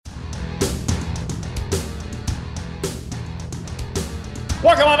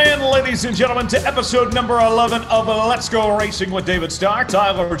Welcome on in, ladies and gentlemen, to episode number 11 of Let's Go Racing with David Starr.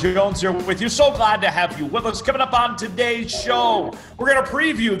 Tyler Jones here with you. So glad to have you with us. Coming up on today's show, we're going to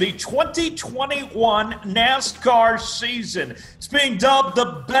preview the 2021 NASCAR season. It's being dubbed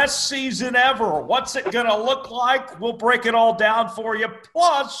the best season ever. What's it going to look like? We'll break it all down for you.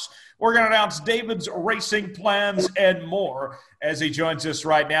 Plus, we're going to announce David's racing plans and more as he joins us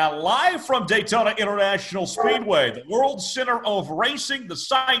right now, live from Daytona International Speedway, the world center of racing, the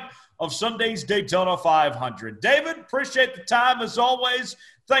site of Sunday's Daytona 500. David, appreciate the time as always.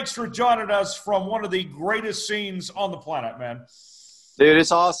 Thanks for joining us from one of the greatest scenes on the planet, man. Dude,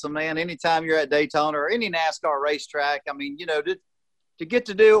 it's awesome, man. Anytime you're at Daytona or any NASCAR racetrack, I mean, you know, to get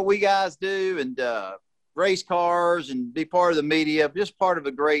to do what we guys do and race cars and be part of the media, just part of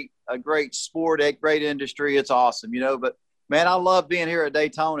a great sport, a great industry. It's awesome, you know. But man, I love being here at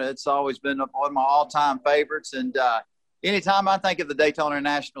Daytona. It's always been one of my all-time favorites. And anytime I think of the Daytona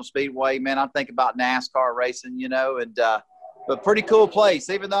International Speedway, man, I think about NASCAR racing, you know. And but pretty cool place.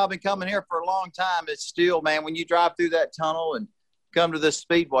 Even though I've been coming here for a long time, it's still, man, when you drive through that tunnel and come to this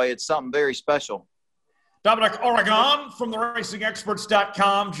speedway, it's something very special. Dominic Aragon from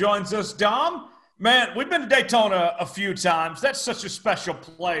theracingexperts.com joins us. Dom, man, we've been to Daytona a few times. That's such a special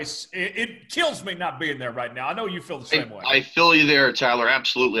place. It kills me not being there right now. I know you feel the same way. I feel you there, Tyler.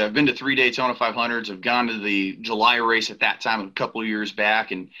 Absolutely. I've been to 3 Daytona 500s. I've gone to the July race at that time a couple of years back.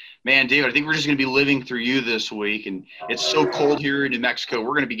 And, man, David, I think we're just going to be living through you this week. And it's so cold here in New Mexico. We're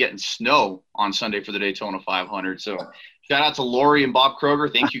going to be getting snow on Sunday for the Daytona 500. So shout out to Lori and Bob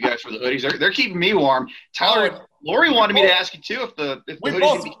Kroger. Thank you guys for the hoodies. They're keeping me warm. Tyler, Lori wanted me to ask you, too, if the hoodies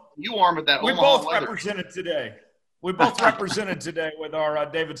can be keeping you warm at that Omaha weather. We both represented today. We both represented today with our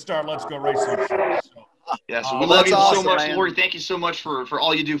David Starr Let's Go Racing show. So. Yeah, so we love you so much, man. Lori. Thank you so much for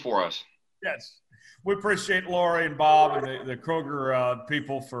all you do for us. Yes. We appreciate Lori and Bob and the Kroger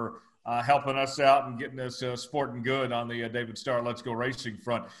people for helping us out and getting us sporting good on the David Starr Let's Go Racing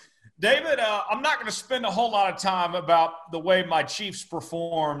front. David, I'm not going to spend a whole lot of time about the way my Chiefs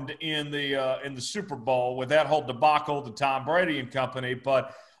performed in the Super Bowl with that whole debacle to Tom Brady and company,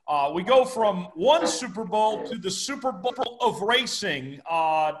 but we go from one Super Bowl to the Super Bowl of racing.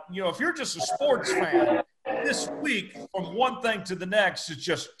 You know, if you're just a sports fan, this week from one thing to the next is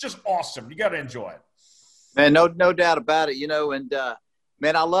just awesome. You got to enjoy it. Man, no doubt about it. You know, and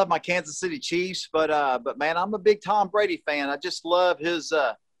man, I love my Kansas City Chiefs, but man, I'm a big Tom Brady fan. I just love his.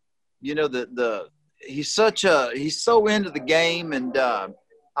 You know, he's so into the game, and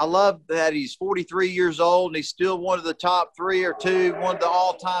I love that he's 43 years old and he's still one of the top 3 or 2, one of the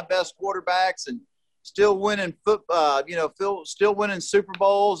all-time best quarterbacks, and still winning still winning Super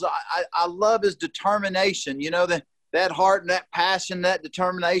Bowls. I love his determination. You know, that heart and that passion, that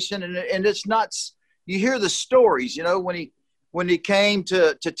determination, and it's not. You hear the stories. You know, when he came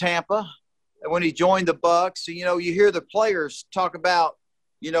to Tampa, when he joined the Bucs, you know, you hear the players talk about.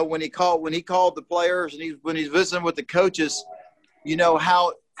 You know, when he called the players and when he's visiting with the coaches, you know,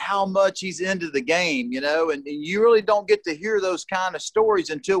 how much he's into the game, you know, and you really don't get to hear those kind of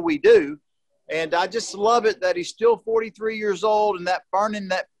stories until we do. And I just love it that he's still 43 years old and that burning,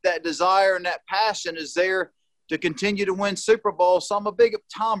 that desire and that passion is there to continue to win Super Bowls. So I'm a big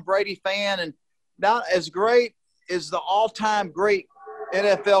Tom Brady fan, and not as great as the all-time great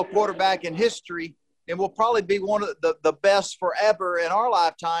NFL quarterback in history, and will probably be one of the best forever in our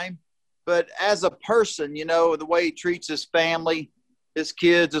lifetime. But as a person, you know, the way he treats his family, his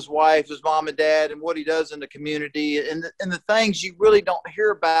kids, his wife, his mom and dad, and what he does in the community, and the things you really don't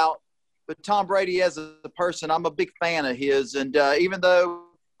hear about. But Tom Brady as a person, I'm a big fan of his. And even though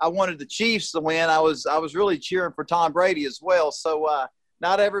I wanted the Chiefs to win, I was really cheering for Tom Brady as well. So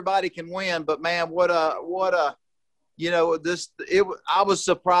not everybody can win, but man, what a you know, I was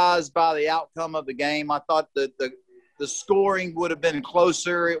surprised by the outcome of the game. I thought that the scoring would have been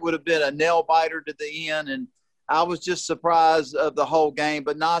closer. It would have been a nail biter to the end. And I was just surprised of the whole game,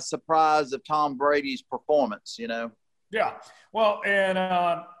 but not surprised of Tom Brady's performance, you know? Yeah. Well,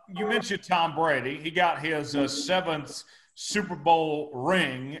 and you mentioned Tom Brady. He got his 7th Super Bowl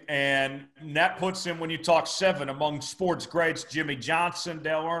ring, and that puts him, when you talk 7, among sports greats. Jimmy Johnson,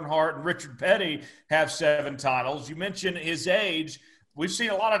 Dale Earnhardt, and Richard Petty have 7 titles. You mentioned his age. We've seen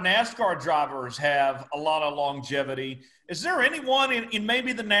a lot of NASCAR drivers have a lot of longevity. Is there anyone in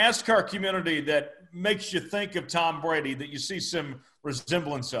maybe the NASCAR community that makes you think of Tom Brady, that you see some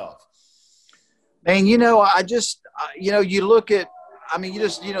resemblance of? And, you know, you look at,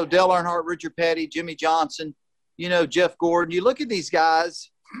 Dale Earnhardt, Richard Petty, Jimmy Johnson, you know, Jeff Gordon. You look at these guys,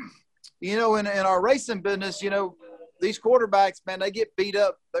 you know, in our racing business, you know, these quarterbacks, man, they get beat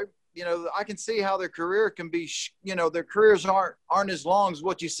up. I can see how their career can be, their careers aren't as long as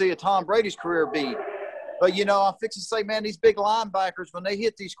what you see a Tom Brady's career be. But, I'm fixing to say, man, these big linebackers, when they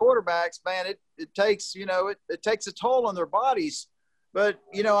hit these quarterbacks, man, it takes, it takes a toll on their bodies. But,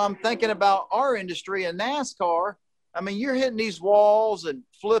 I'm thinking about our industry in NASCAR. I mean, you're hitting these walls and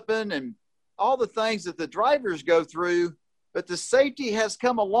flipping and all the things that the drivers go through, but the safety has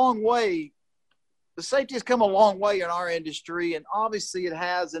come a long way. The safety has come a long way in our industry, and obviously it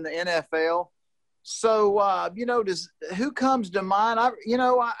has in the NFL. So, who comes to mind? I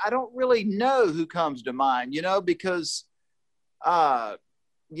don't really know who comes to mind, because, I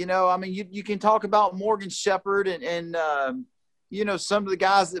mean, you can talk about Morgan Shepherd and some of the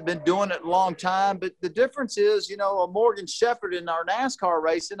guys that have been doing it a long time. But the difference is, a Morgan Shepherd in our NASCAR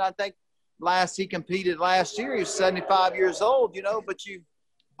racing, I think he competed last year. He was 75 years old, but he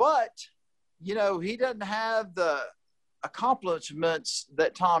doesn't have the accomplishments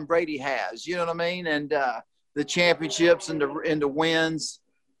that Tom Brady has, you know what I mean? And the championships and the wins.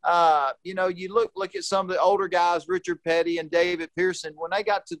 You look at some of the older guys, Richard Petty and David Pearson, when they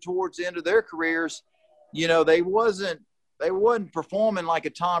got towards the end of their careers, they wasn't performing like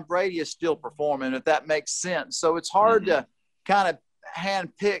a Tom Brady is still performing, if that makes sense. So it's hard to kind of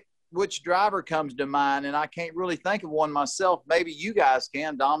handpick which driver comes to mind, and I can't really think of one myself. Maybe you guys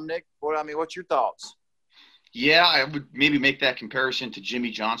can, Dominic. What's your thoughts? Yeah, I would maybe make that comparison to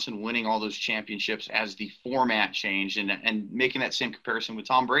Jimmy Johnson winning all those championships as the format changed, and making that same comparison with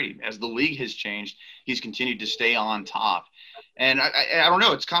Tom Brady. As the league has changed, he's continued to stay on top. And I don't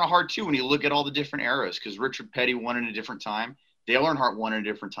know, it's kind of hard too when you look at all the different eras, because Richard Petty won in a different time. Dale Earnhardt won in a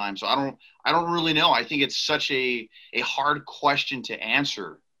different time. So I don't really know. I think it's such a hard question to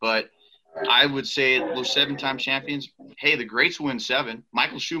answer, but I would say those 7-time champions, hey, the greats win 7.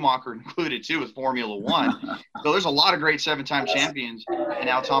 Michael Schumacher included too with Formula One. So there's a lot of great 7-time champions, and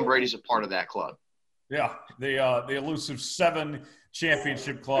now Tom Brady's a part of that club. Yeah, the elusive 7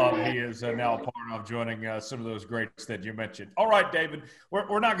 championship club he is now a part of, joining some of those greats that you mentioned. All right, David,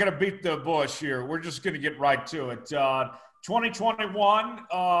 we're not going to beat the bush here. We're just going to get right to it. 2021,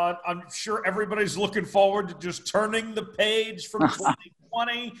 I'm sure everybody's looking forward to just turning the page from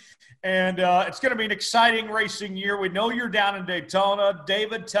 2020. And it's going to be an exciting racing year. We know you're down in Daytona.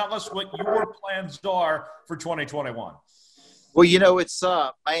 David, tell us what your plans are for 2021. Well, it's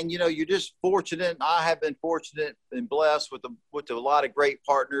man, you're just fortunate. I have been fortunate and blessed with a lot of great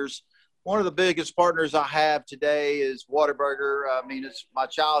partners. One of the biggest partners I have today is Whataburger. I mean, it's my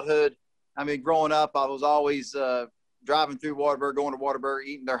childhood. I mean, growing up, I was always driving through Whataburger, going to Whataburger,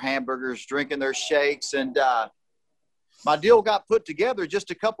 eating their hamburgers, drinking their shakes, and my deal got put together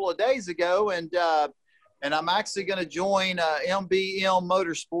just a couple of days ago, and I'm actually going to join MBM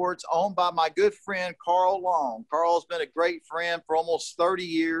Motorsports, owned by my good friend Carl Long. Carl's been a great friend for almost 30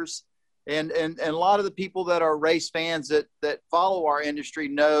 years, and a lot of the people that are race fans that follow our industry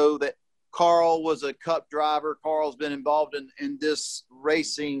know that Carl was a Cup driver. Carl's been involved in this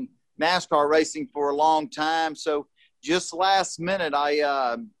racing, NASCAR racing, for a long time. So just last minute,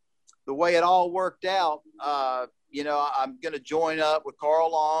 the way it all worked out, I'm going to join up with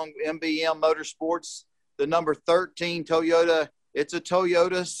Carl Long, MBM Motorsports, the number 13 Toyota. It's a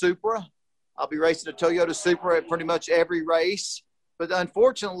Toyota Supra. I'll be racing a Toyota Supra at pretty much every race. But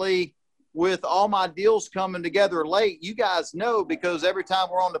unfortunately, with all my deals coming together late, you guys know, because every time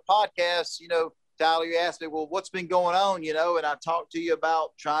we're on the podcast, Tyler, you asked me, well, what's been going on, and I talked to you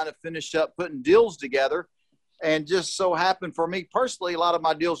about trying to finish up putting deals together. And just so happened for me personally, a lot of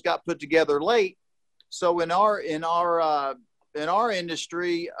my deals got put together late. So in our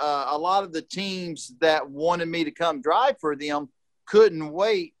industry, a lot of the teams that wanted me to come drive for them couldn't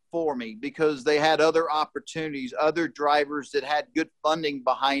wait for me because they had other opportunities, other drivers that had good funding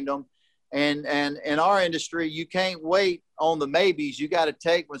behind them. And in our industry, you can't wait on the maybes. You got to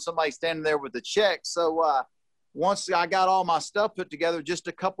take when somebody's standing there with a check. So once I got all my stuff put together just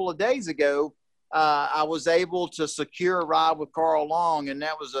a couple of days ago, I was able to secure a ride with Carl Long, and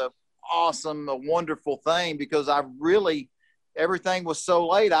that was a wonderful thing, because everything was so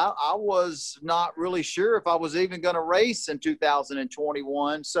late. I was not really sure if I was even going to race in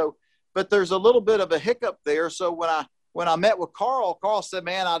 2021. So, but there's a little bit of a hiccup there. So when I met with Carl said,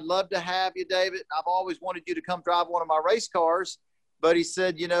 man, I'd love to have you, David. I've always wanted you to come drive one of my race cars. But he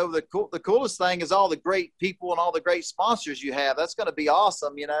said, the coolest thing is all the great people and all the great sponsors you have. That's going to be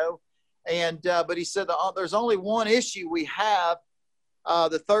awesome, And, but he said, there's only one issue we have.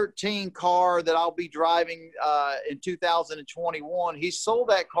 The 13 car that I'll be driving in 2021, he sold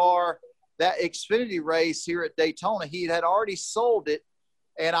that car, that Xfinity race here at Daytona. He had already sold it,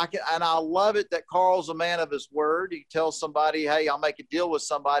 And I love it that Carl's a man of his word. He tells somebody, hey, I'll make a deal with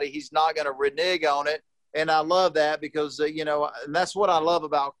somebody. He's not going to renege on it. And I love that because, and that's what I love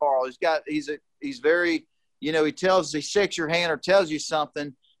about Carl. He's very, he shakes your hand or tells you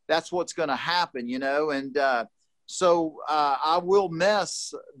something. That's what's going to happen, And so I will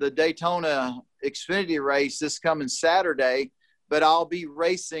miss the Daytona Xfinity race this coming Saturday, but I'll be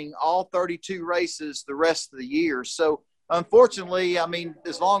racing all 32 races the rest of the year. So, unfortunately, I mean,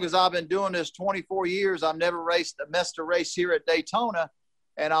 as long as I've been doing this 24 years, I've never missed a race here at Daytona,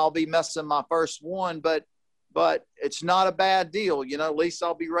 and I'll be missing my first one. But it's not a bad deal, At least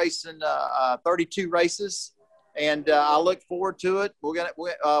I'll be racing 32 races, and I look forward to it.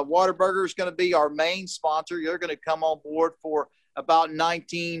 Whataburger is going to be our main sponsor. You're going to come on board for about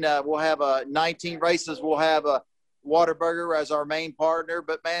 19. We'll have 19 races. We'll have a Whataburger as our main partner,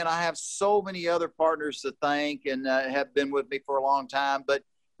 but man, I have so many other partners to thank and have been with me for a long time. But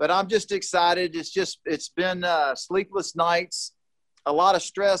I'm just excited. It's been sleepless nights, a lot of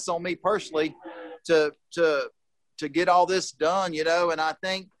stress on me personally to get all this done, And I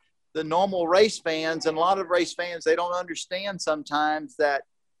think the normal race fans and a lot of race fans, they don't understand sometimes that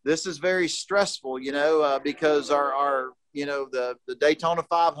this is very stressful, because our the Daytona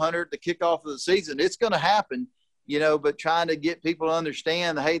 500, the kickoff of the season, it's going to happen. But trying to get people to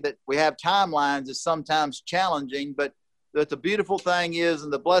understand, hey, that we have timelines is sometimes challenging. But the beautiful thing is,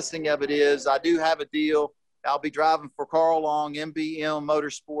 and the blessing of it is, I do have a deal. I'll be driving for Carl Long, MBM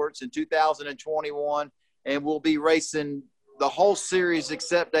Motorsports in 2021, and we'll be racing the whole series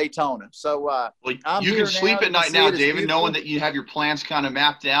except Daytona. So you can sleep at night now, David, knowing that you have your plans kind of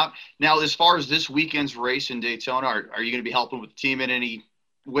mapped out. Now, as far as this weekend's race in Daytona, are you going to be helping with the team in any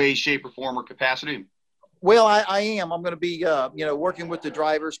way, shape, or form or capacity? Well, I am. I'm going to be, working with the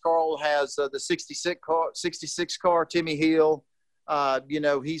drivers. Carl has the 66 car, Timmy Hill.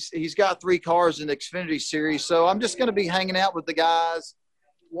 He's got 3 cars in the Xfinity Series. So I'm just going to be hanging out with the guys,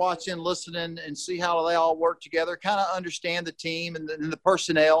 watching, listening, and see how they all work together, kind of understand the team and the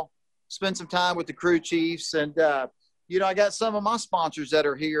personnel, spend some time with the crew chiefs. And, I got some of my sponsors that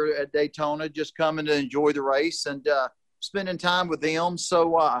are here at Daytona just coming to enjoy the race and spending time with them.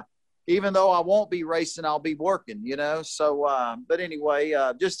 So, even though I won't be racing, I'll be working, So, but anyway,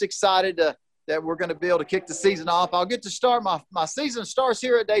 just excited that we're going to be able to kick the season off. I'll get to start my season starts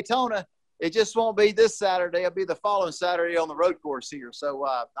here at Daytona. It just won't be this Saturday. It'll be the following Saturday on the road course here. So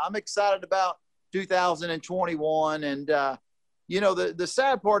I'm excited about 2021. And, the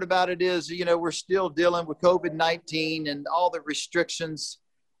sad part about it is, we're still dealing with COVID-19 and all the restrictions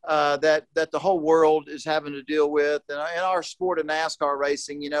that the whole world is having to deal with. And in our sport of NASCAR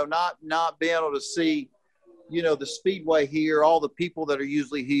racing, not being able to see, the speedway here, all the people that are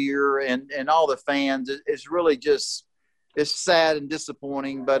usually here and all the fans, it's really just, it's sad and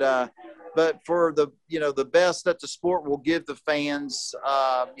disappointing. But for the best that the sport will give the fans,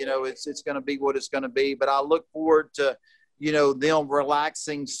 it's going to be what it's going to be. But I look forward to, them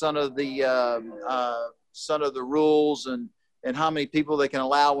relaxing some of the rules and how many people they can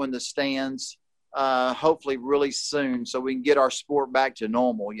allow in the stands, hopefully really soon, so we can get our sport back to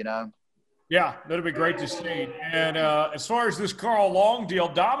normal, Yeah, that'd be great to see. And as far as this Carl Long deal,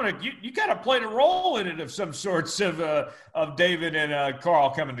 Dominic, you kind of played a role in it of some sorts of David and Carl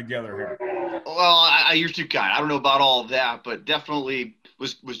coming together here. Well, you're too kind. I don't know about all of that, but definitely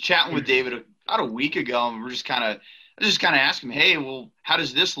was chatting with David about a week ago, and we're just kind of asking him, hey, well, how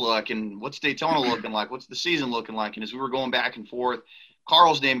does this look, and what's Daytona looking like? What's the season looking like? And as we were going back and forth,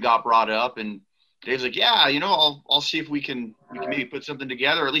 Carl's name got brought up, and Dave's like, yeah, I'll see if we can maybe put something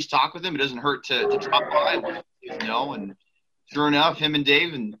together, or at least talk with him. It doesn't hurt to drop by, and sure enough, him and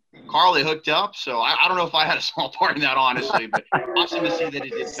Dave and Carl, they hooked up. So I don't know if I had a small part in that, honestly, but awesome to see that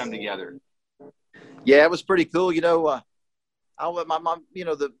it did come together. Yeah, it was pretty cool. I'll let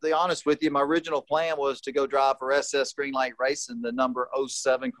the honest with you, my original plan was to go drive for SS Greenlight Racing, the number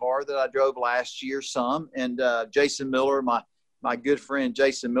 07 car that I drove last year some. And Jason Miller, my good friend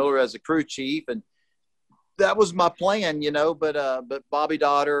Jason Miller as a crew chief. And that was my plan, but Bobby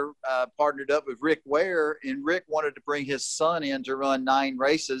Daughter partnered up with Rick Ware, and Rick wanted to bring his son in to run 9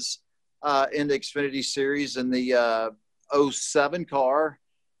 races in the Xfinity Series in the 07 car.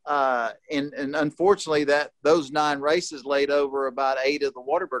 And unfortunately those 9 races laid over about 8 of the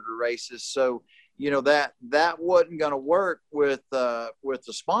Whataburger races. So, that wasn't going to work with the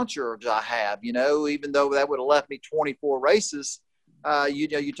sponsors I have, even though that would have left me 24 races.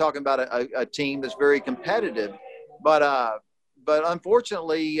 You're talking about a team that's very competitive, but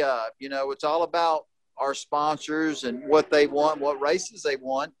unfortunately, it's all about our sponsors and what they want, what races they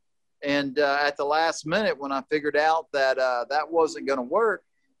want. And at the last minute, when I figured out that that wasn't going to work,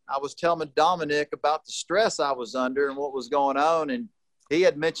 I was telling Dominic about the stress I was under and what was going on. And he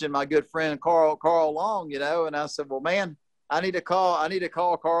had mentioned my good friend, Carl Long, and I said, well, man, I need to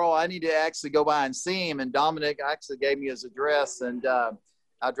call Carl. I need to actually go by and see him. And Dominic actually gave me his address, and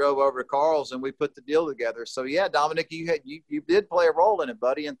I drove over to Carl's and we put the deal together. So yeah, Dominic, you did play a role in it,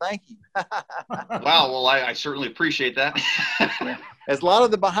 buddy. And thank you. Wow. Well, I certainly appreciate that. There's a lot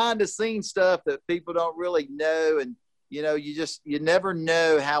of the behind the scenes stuff that people don't really know. And, you never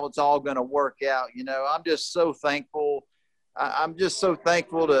know how it's all going to work out. I'm just so thankful. I'm just so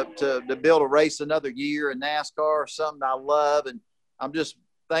thankful to be able to race another year in NASCAR, something I love. And I'm just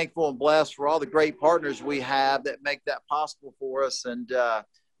thankful and blessed for all the great partners we have that make that possible for us. And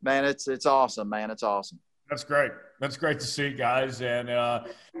man, it's awesome, man. It's awesome. That's great. That's great to see, guys. And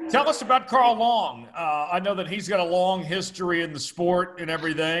tell us about Carl Long. I know that he's got a long history in the sport and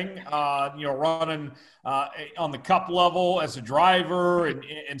everything, running on the Cup level as a driver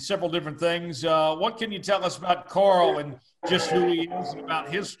and several different things. What can you tell us about Carl and just who he is and about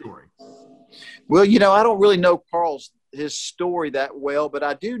his story? Well, I don't really know his story that well, but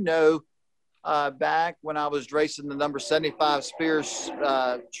I do know back when I was racing the number 75 Spears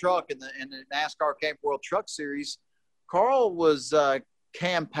truck in the NASCAR Camp World Truck Series, Carl was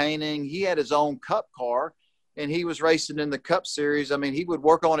campaigning. He had his own Cup car, and he was racing in the Cup Series. I mean, he would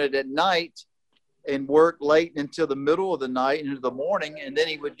work on it at night and work late until the middle of the night into the morning, and then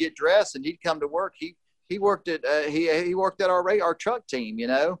he would get dressed and he'd come to work. He worked at he worked at our truck team,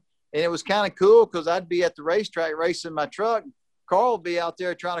 and it was kind of cool because I'd be at the racetrack racing my truck. Carl would be out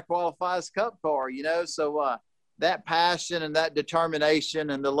there trying to qualify his Cup car, so that passion and that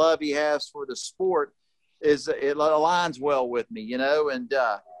determination and the love he has for the sport it aligns well with me, and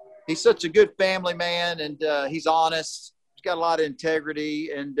he's such a good family man, and he's honest. He's got a lot of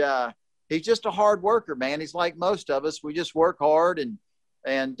integrity, and he's just a hard worker, man. He's like most of us. We just work hard, and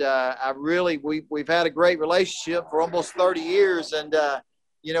we've had a great relationship for almost 30 years, and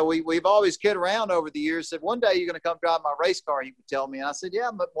we've always kid around over the years, said, one day you're going to come drive my race car, he would tell me. And I said,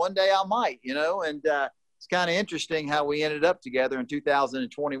 yeah, but one day I might, and it's kind of interesting how we ended up together in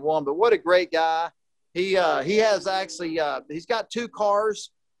 2021. But what a great guy. He has actually, he's got 2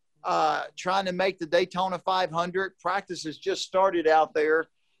 cars trying to make the Daytona 500. Practice has just started out there,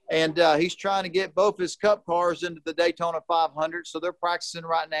 and he's trying to get both his Cup cars into the Daytona 500. So they're practicing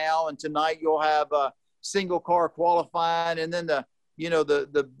right now, and tonight you'll have a single car qualifying, and then the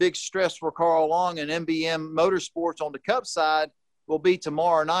big stress for Carl Long and MBM Motorsports on the Cup side will be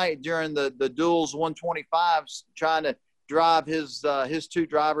tomorrow night during the duels 125s, trying to drive his 2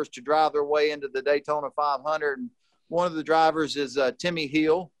 drivers to drive their way into the Daytona 500. And one of the drivers is Timmy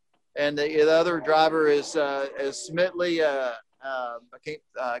Hill, and the other driver is Smithley.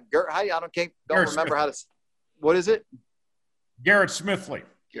 Don't remember how to. What is it? Garrett Smithley.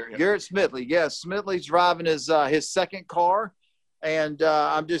 Garrett Smithley. Yes, Smithley's driving his second car. And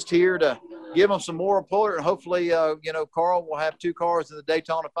I'm just here to give them some more support. And hopefully, Carl will have 2 cars in the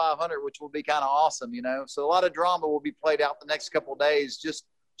Daytona 500, which will be kind of awesome, So a lot of drama will be played out the next couple of days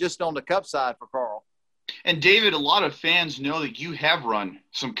just on the Cup side for Carl. And, David, a lot of fans know that you have run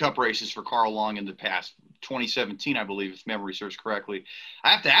some Cup races for Carl Long in the past. 2017, I believe, if memory serves correctly.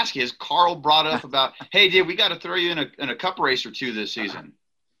 I have to ask you, has Carl brought up about, hey, Dave, we got to throw you in a Cup race or 2 this season?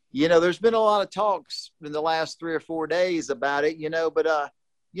 There's been a lot of talks in the last 3 or 4 days about it, but I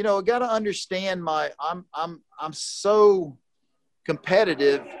got to understand I'm so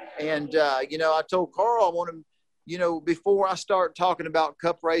competitive. And, I told Carl, I want him, before I start talking about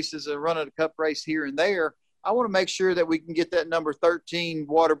Cup races and running a Cup race here and there, I want to make sure that we can get that number 13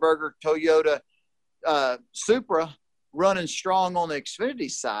 Whataburger Toyota Supra running strong on the Xfinity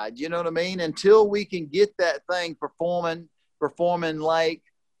side. You know what I mean? Until we can get that thing performing like,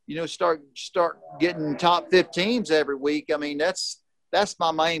 start getting top 15s every week. I mean, that's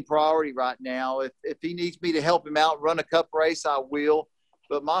my main priority right now. If he needs me to help him out, run a Cup race, I will.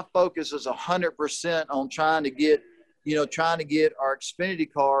 But my focus is 100% on trying to get our Xfinity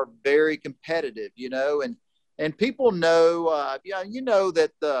car very competitive, and people know,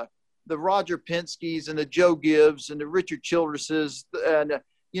 that the Roger Penske's and the Joe Gibbs and the Richard Childresses and,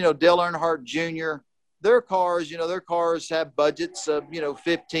 Dale Earnhardt Jr., their cars have budgets of,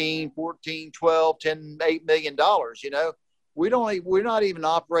 15, 14, 12, 10, $8 million, we're not even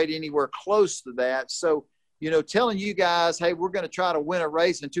operating anywhere close to that. So, telling you guys, hey, we're going to try to win a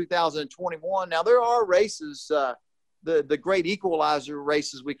race in 2021. Now there are races, the great equalizer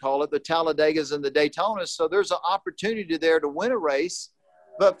races, we call it, the Talladegas and the Daytonas. So there's an opportunity there to win a race.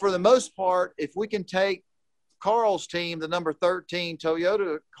 But for the most part, if we can take Carl's team, the number 13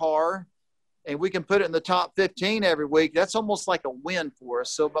 Toyota car, and we can put it in the top 15 every week, that's almost like a win for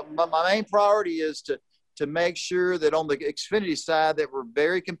us. So but my main priority is to make sure that on the Xfinity side that we're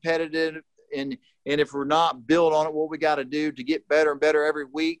very competitive, and if we're not built on it, what we got to do to get better and better every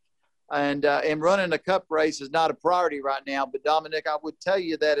week. And running a cup race is not a priority right now. But Dominic, I would tell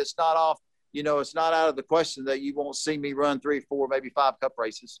you that it's not off. It's not out of the question that you won't see me run 3, 4, maybe 5 cup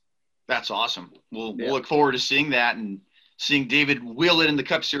races. That's awesome. We'll look forward to seeing that and seeing David wheel it in the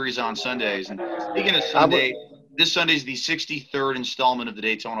Cup Series on Sundays. And speaking of Sunday, this Sunday is the 63rd installment of the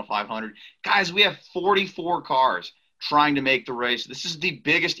Daytona 500. Guys, we have 44 cars trying to make the race. This is the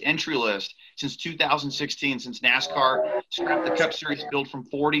biggest entry list since 2016, since NASCAR scrapped the Cup Series field from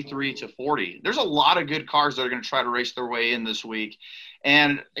 43 to 40. There's a lot of good cars that are going to try to race their way in this week.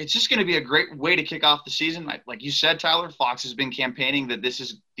 And it's just going to be a great way to kick off the season. Like you said, Tyler, Fox has been campaigning that this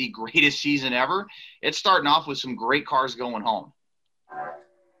is the greatest season ever. It's starting off with some great cars going home.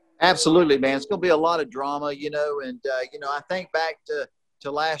 Absolutely, man. It's going to be a lot of drama, and, I think back to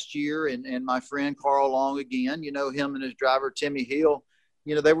last year and my friend Carl Long again, him and his driver, Timmy Hill,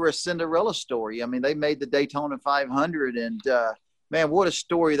 they were a Cinderella story. I mean, they made the Daytona 500 and, man, what a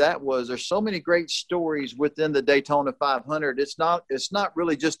story that was. There's so many great stories within the Daytona 500. It's not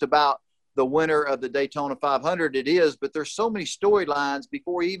really just about the winner of the Daytona 500. It is, but there's so many storylines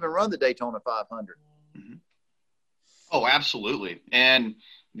before you even run the Daytona 500. Mm-hmm. Oh, absolutely. And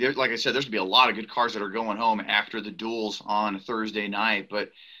like I said, there's going to be a lot of good cars that are going home after the duels on Thursday night.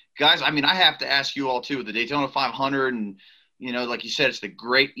 But, guys, I mean, I have to ask you all, too, the Daytona 500 and, like you said, it's the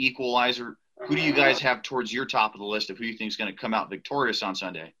great equalizer. Who do you guys have towards your top of the list of who you think is going to come out victorious on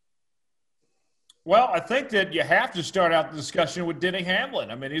Sunday? Well, I think that you have to start out the discussion with Denny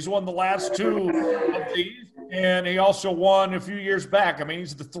Hamlin. I mean, he's won the last 2 of these, and he also won a few years back. I mean,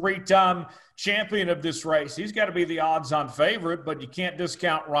 he's the 3-time champion of this race. He's got to be the odds-on favorite, but you can't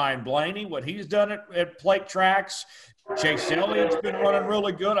discount Ryan Blaney, what he's done at plate tracks. Chase Elliott's been running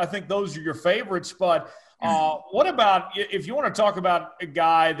really good. I think those are your favorites, but what about if you want to talk about a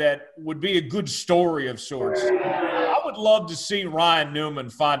guy that would be a good story of sorts? I would love to see Ryan Newman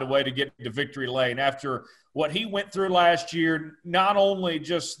find a way to get into victory lane after what he went through last year, not only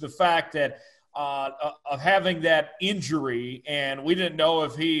just the fact that of having that injury and we didn't know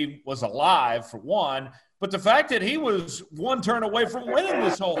if he was alive, for one, but the fact that he was one turn away from winning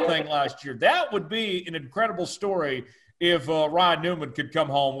this whole thing last year. That would be an incredible story if Ryan Newman could come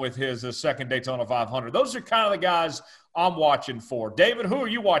home with his second Daytona 500. Those are kind of the guys I'm watching for. David, who are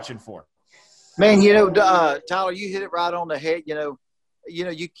you watching for? Man, Tyler, you hit it right on the head. You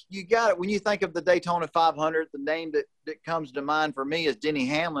got it. When you think of the Daytona 500, the name that comes to mind for me is Denny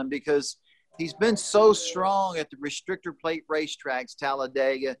Hamlin, because he's been so strong at the restrictor plate racetracks,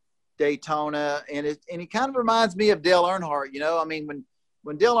 Talladega, Daytona, and he kind of reminds me of Dale Earnhardt. I mean,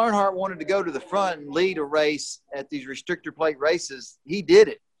 when Dale Earnhardt wanted to go to the front and lead a race at these restrictor plate races, he did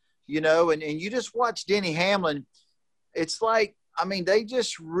it, and you just watch Denny Hamlin. It's like, I mean, they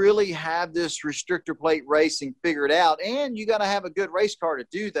just really have this restrictor plate racing figured out, and you got to have a good race car to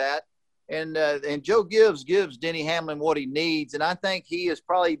do that. And Joe Gibbs gives Denny Hamlin what he needs, and I think he is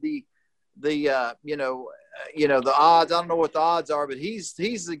probably the odds. I don't know what the odds are, but he's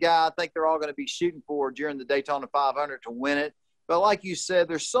the guy I think they're all going to be shooting for during the Daytona 500 to win it. But like you said,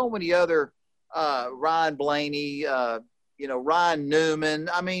 there's so many other Ryan Blaney, Ryan Newman.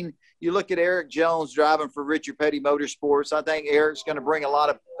 I mean, you look at Eric Jones driving for Richard Petty Motorsports. I think Eric's going to bring a lot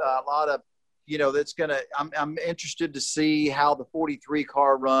of, that's going to. I'm interested to see how the 43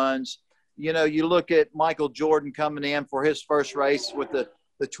 car runs. You look at Michael Jordan coming in for his first race with the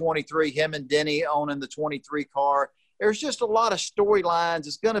 23. Him and Denny owning the 23 car. There's just a lot of storylines.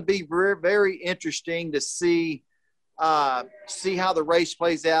 It's going to be very, very interesting to see how the race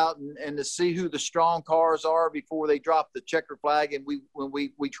plays out and to see who the strong cars are before they drop the checker flag and when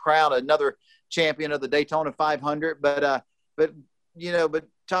we crown another champion of the Daytona 500. But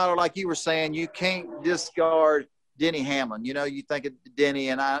Tyler, like you were saying, you can't discard Denny Hamlin. You think of Denny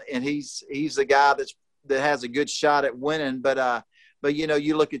and he's the guy that has a good shot at winning. But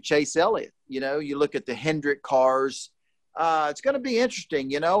you look at Chase Elliott. You look at the Hendrick cars. It's going to be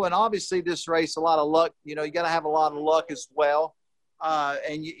interesting, and obviously this race, a lot of luck, you got to have a lot of luck as well.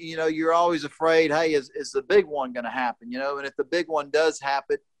 And you're always afraid, hey, is the big one going to happen, and if the big one does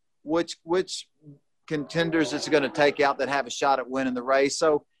happen, which contenders it's going to take out that have a shot at winning the race.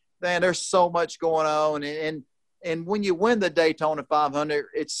 So, man, there's so much going on. And when you win the Daytona 500,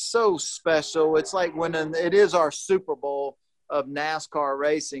 it's so special. It's like winning, it is our Super Bowl of NASCAR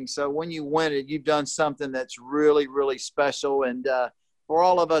racing. So when you win it, you've done something that's really, really special. And for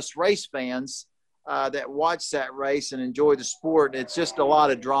all of us race fans that watch that race and enjoy the sport, it's just a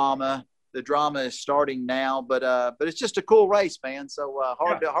lot of drama. the drama is starting now. But it's just a cool race, man. So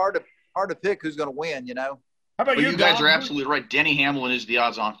hard to pick who's going to win. You know. How about you guys are absolutely right. Denny Hamlin is the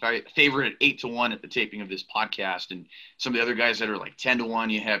odds-on favorite at 8-1 at the taping of this podcast, and some of the other guys that are like 10-1.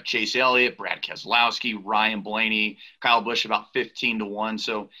 You have Chase Elliott, Brad Keselowski, Ryan Blaney, Kyle Busch about 15-1.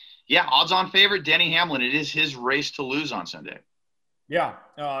 So, yeah, odds-on favorite Denny Hamlin. It is his race to lose on Sunday. Yeah,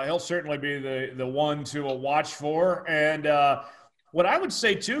 he'll certainly be the one to watch for. And what I would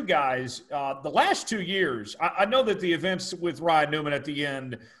say too, guys, the last 2 years, I know that the events with Ryan Newman at the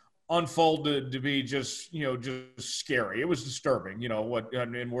end unfolded to be just scary. It was disturbing,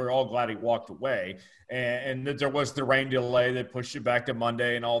 and we're all glad he walked away. And that there was the rain delay that pushed it back to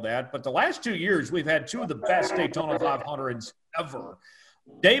Monday and all that. But the last 2 years, we've had two of the best Daytona 500s ever.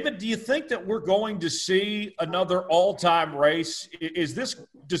 David, do you think that we're going to see another all-time race? Does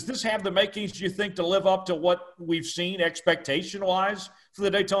this have the makings, do you think, to live up to what we've seen expectation-wise for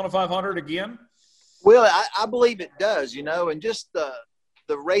the Daytona 500 again? Well, I believe it does, and just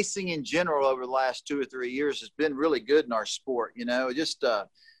the racing in general over the last 2 or 3 years has been really good in our sport. Just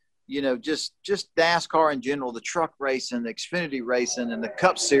NASCAR in general, the truck racing, the Xfinity racing, and the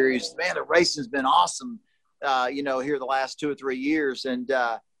Cup Series. Man, the racing's been awesome. Here the last 2 or 3 years, and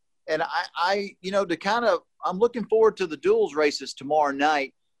I'm looking forward to the duels races tomorrow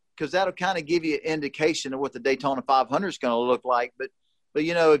night, because that'll kind of give you an indication of what the Daytona 500 is going to look like. But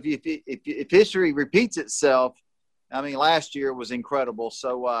if history repeats itself. I mean, last year was incredible.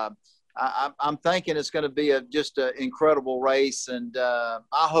 So I'm thinking it's going to be just an incredible race, and I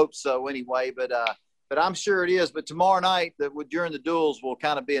hope so anyway. But I'm sure it is. But tomorrow night, during the duels, will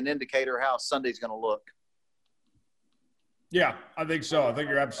kind of be an indicator how Sunday's going to look. Yeah, I think so. I think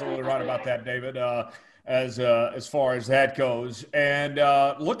you're absolutely right about that, David. As far as that goes, and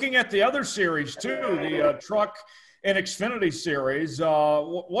looking at the other series too, the truck and Xfinity series.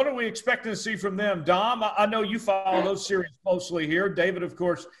 What are we expecting to see from them? Dom, I know you follow those series closely here. David, of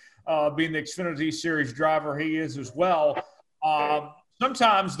course, being the Xfinity series driver, he is as well.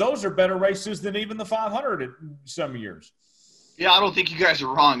 Sometimes those are better races than even the 500 in some years. Yeah, I don't think you guys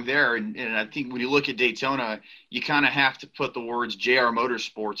are wrong there. And I think when you look at Daytona, you kind of have to put the words JR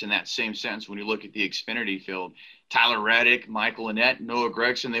Motorsports in that same sentence when you look at the Xfinity field. Tyler Reddick, Michael Annett, Noah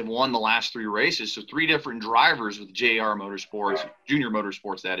Gragson, they've won the last 3 races. So 3 different drivers with JR Motorsports, Junior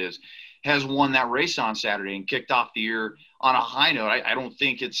Motorsports that is, has won that race on Saturday and kicked off the year on a high note. I don't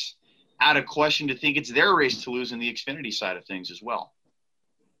think it's out of question to think it's their race to lose in the Xfinity side of things as well.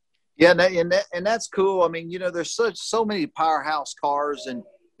 Yeah, and that's cool. I mean, there's so many powerhouse cars in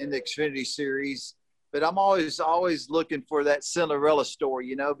the Xfinity series, but I'm always looking for that Cinderella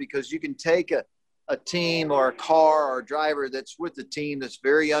story, because you can take a team or a car or a driver that's with the team that's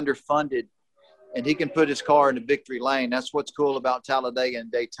very underfunded, and he can put his car in the victory lane. That's what's cool about Talladega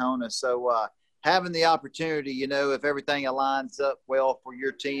and Daytona. So having the opportunity, if everything aligns up well for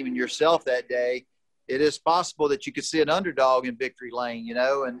your team and yourself that day, it is possible that you could see an underdog in victory lane,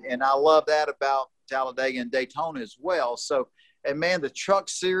 and I love that about Talladega and Daytona as well. So, and man, the truck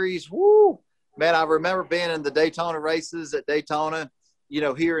series, woo, man, I remember being in the Daytona races at Daytona,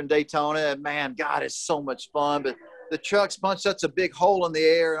 here in Daytona, and man, God, it's so much fun. But the trucks punch such a big hole in the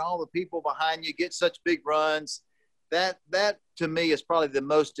air, and all the people behind you get such big runs. That to me is probably the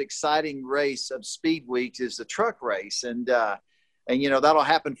most exciting race of Speed Weeks is the truck race. And that'll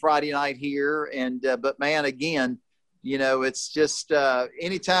happen Friday night here. And but man, again, it's just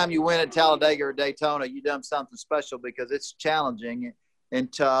anytime you win at Talladega or Daytona, you've done something special, because it's challenging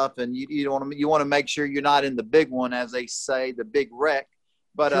and tough, and you want to make sure you're not in the big one, as they say, the big wreck.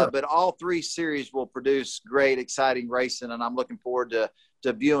 But sure. But all 3 series will produce great, exciting racing, and I'm looking forward to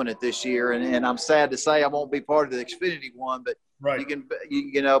viewing it this year. And I'm sad to say I won't be part of the Xfinity one, but right.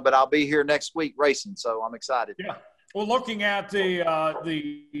 But I'll be here next week racing, so I'm excited. Yeah. Well, looking at the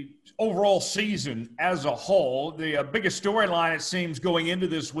overall season as a whole, the biggest storyline, it seems, going into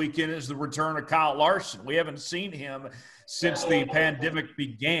this weekend is the return of Kyle Larson. We haven't seen him since the pandemic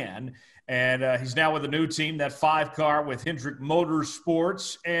began, and he's now with a new team, that 5-car with Hendrick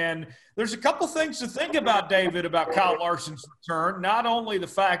Motorsports. And there's a couple things to think about, David, about Kyle Larson's return. Not only the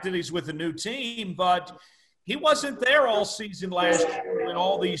fact that he's with a new team, but he wasn't there all season last year when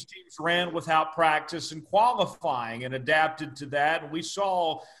all these teams ran without practice and qualifying, and adapted to that. And we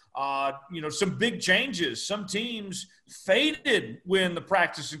saw, some big changes. Some teams faded when the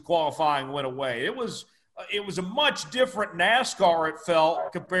practice and qualifying went away. It was a much different NASCAR, it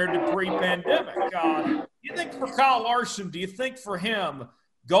felt, compared to pre-pandemic. You think for Kyle Larson, do you think for him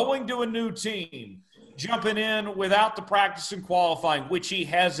going to a new team, jumping in without the practice and qualifying, which he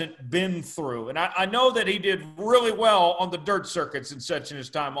hasn't been through? And I know that he did really well on the dirt circuits and such in his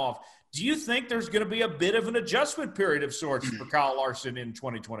time off. Do you think there's going to be a bit of an adjustment period of sorts for Kyle Larson in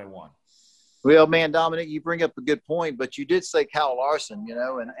 2021? Well, man, Dominic, you bring up a good point, but you did say Kyle Larson,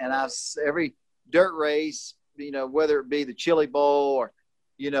 and every dirt race, whether it be the Chili Bowl or,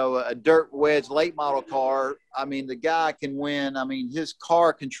 a dirt wedge late model car, I mean, the guy can win. I mean, his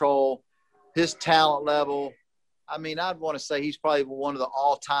car control, his talent level, I mean, I'd want to say he's probably one of the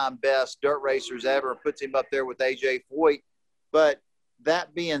all-time best dirt racers ever. Puts him up there with A.J. Foyt. But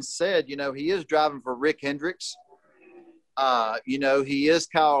that being said, he is driving for Rick Hendricks. He is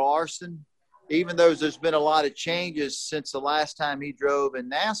Kyle Larson. Even though there's been a lot of changes since the last time he drove in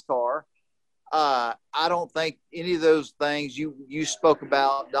NASCAR, I don't think any of those things you spoke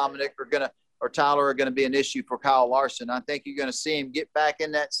about, Dominic, or Tyler, are going to be an issue for Kyle Larson. I think you're going to see him get back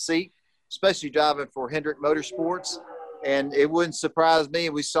in that seat, especially driving for Hendrick Motorsports. And it wouldn't surprise me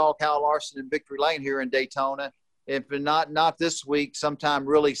if we saw Kyle Larson in Victory Lane here in Daytona. If not this week, sometime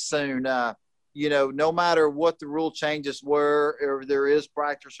really soon. No matter what the rule changes were, or there is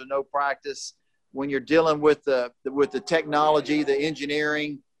practice or no practice, when you're dealing with the technology, the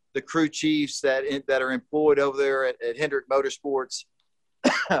engineering, the crew chiefs that are employed over there at Hendrick Motorsports,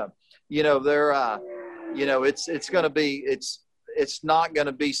 it's not going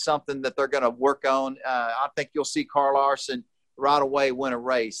to be something that they're going to work on. I think you'll see Kyle Larson right away win a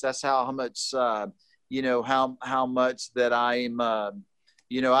race. That's how much, how much that I'm, I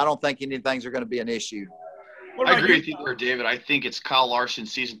don't think anything's are going to be an issue. I agree with you there, David. I think it's Kyle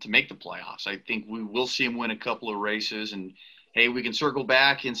Larson's season to make the playoffs. I think we will see him win a couple of races, and hey, we can circle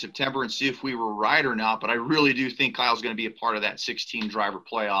back in September and see if we were right or not. But I really do think Kyle's going to be a part of that 16-driver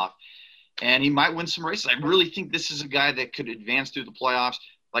playoff, and he might win some races. I really think this is a guy that could advance through the playoffs.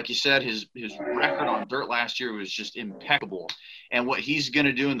 Like you said, his record on dirt last year was just impeccable. And what he's going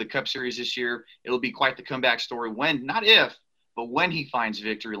to do in the Cup Series this year, it'll be quite the comeback story when, not if, but when he finds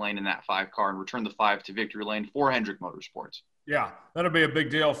Victory Lane in that 5 car and return the 5 to Victory Lane for Hendrick Motorsports. Yeah, that'll be a big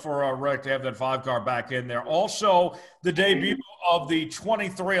deal for Rick to have that 5 car back in there. Also, the debut of the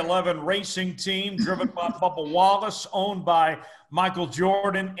 2311 racing team driven by Bubba Wallace, owned by Michael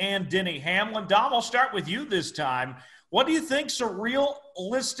Jordan and Denny Hamlin. Dom, I'll start with you this time. What do you think's a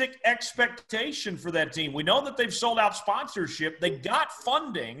realistic expectation for that team? We know that they've sold out sponsorship. They got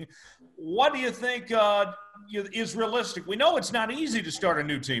funding. What do you think is realistic? We know it's not easy to start a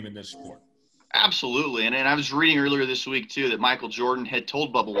new team in this sport. Absolutely. And I was reading earlier this week, too, that Michael Jordan had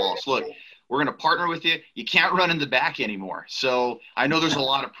told Bubba Wallace, look, we're going to partner with you. You can't run in the back anymore. So I know there's a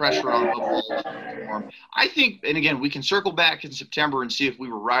lot of pressure on Bubba Wallace to perform. I think, and again, we can circle back in September and see if we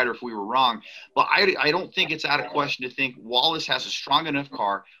were right or if we were wrong. But I don't think it's out of question to think Wallace has a strong enough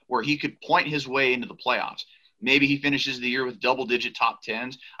car where he could point his way into the playoffs. Maybe he finishes the year with double-digit top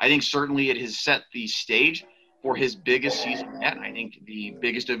 10s. I think certainly it has set the stage for his biggest season yet. I think the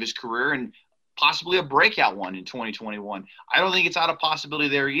biggest of his career, and possibly a breakout one in 2021. I don't think it's out of possibility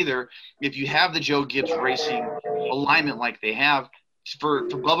there either. If you have the Joe Gibbs Racing alignment like they have, for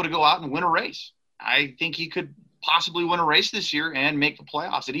Bubba to go out and win a race, I think he could possibly win a race this year and make the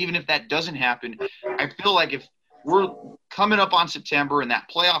playoffs. And even if that doesn't happen, I feel like if we're coming up on September and that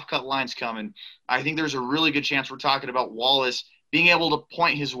playoff cut line's coming, I think there's a really good chance we're talking about Wallace being able to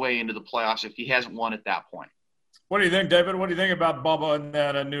point his way into the playoffs if he hasn't won at that point. What do you think, David? What do you think about Bubba and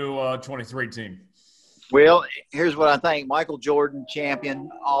that new 23 team? Well, here's what I think. Michael Jordan, champion,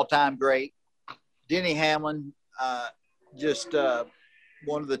 all-time great. Denny Hamlin, just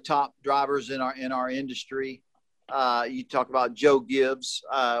one of the top drivers in our industry. You talk about Joe Gibbs,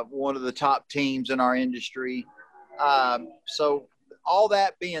 one of the top teams in our industry. So all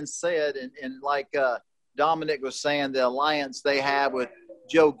that being said, and like Dominic was saying, the alliance they have with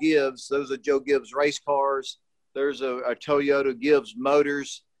Joe Gibbs, those are Joe Gibbs race cars. There's a Toyota Gibbs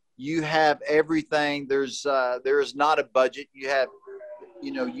Motors. You have everything. There is not a budget. You have,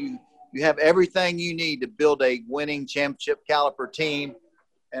 you have everything you need to build a winning championship caliber team.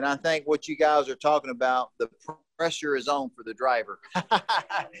 And I think what you guys are talking about, the pressure is on for the driver.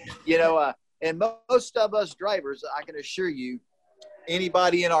 And most of us drivers, I can assure you,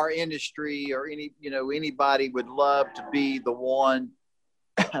 anybody in our industry or anybody would love to be the one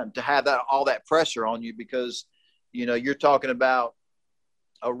to have all that pressure on you, because you're talking about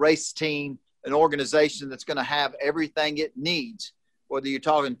a race team, an organization that's going to have everything it needs, whether you're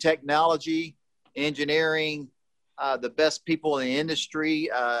talking technology, engineering, the best people in the industry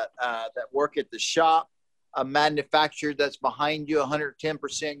that work at the shop, a manufacturer that's behind you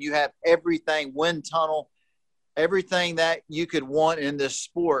 110%. You have everything, wind tunnel, everything that you could want in this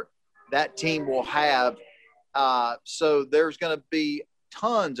sport, that team will have. So there's going to be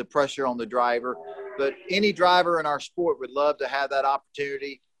tons of pressure on the driver. But any driver in our sport would love to have that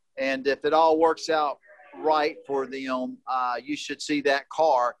opportunity. And if it all works out right for them, you should see that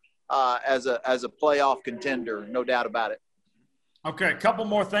car as a playoff contender, no doubt about it. Okay, a couple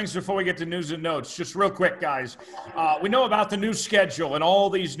more things before we get to news and notes. Just real quick, guys. We know about the new schedule and all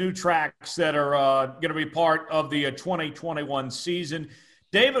these new tracks that are going to be part of the 2021 season.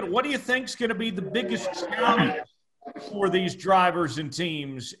 David, what do you think is going to be the biggest challenge for these drivers and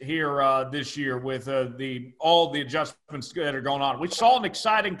teams here this year with all the adjustments that are going on? We saw an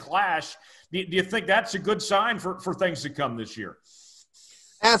exciting clash. Do you think that's a good sign for things to come this year?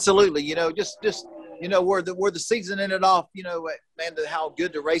 Absolutely. Just where the season ended off, man, how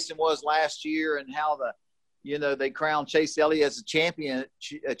good the racing was last year and how they crowned Chase Elliott as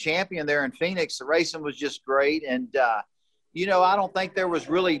a champion there in Phoenix. The racing was just great. And, I don't think there was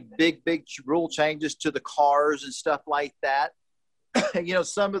really big rule changes to the cars and stuff like that.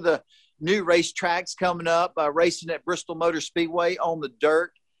 Some of the new racetracks coming up, racing at Bristol Motor Speedway on the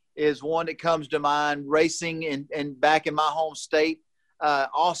dirt is one that comes to mind. Racing and back in my home state,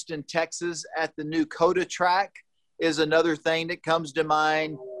 Austin, Texas at the new COTA track is another thing that comes to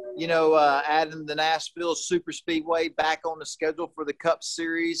mind. Adding the Nashville Super Speedway back on the schedule for the Cup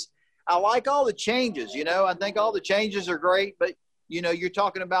Series. I like all the changes, I think all the changes are great, but you're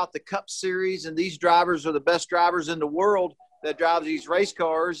talking about the Cup Series and these drivers are the best drivers in the world that drive these race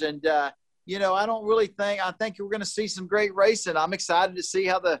cars. And, I think we're going to see some great racing. I'm excited to see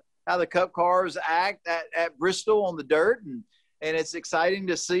how the Cup cars act at Bristol on the dirt. And it's exciting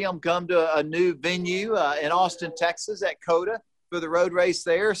to see them come to a new venue in Austin, Texas at COTA for the road race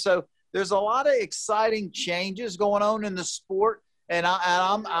there. So there's a lot of exciting changes going on in the sport. And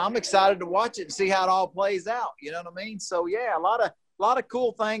I'm excited to watch it and see how it all plays out. You know what I mean? So yeah, a lot of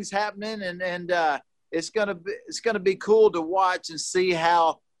cool things happening, and it's gonna be cool to watch and see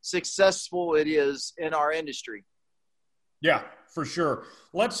how successful it is in our industry. Yeah, for sure.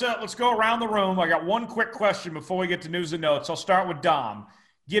 Let's go around the room. I got one quick question before we get to news and notes. I'll start with Dom.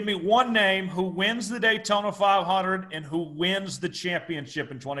 Give me one name who wins the Daytona 500 and who wins the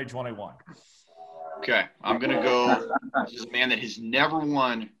championship in 2021. Okay, I'm going to go – this is a man that has never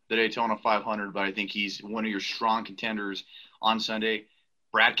won the Daytona 500, but I think he's one of your strong contenders on Sunday,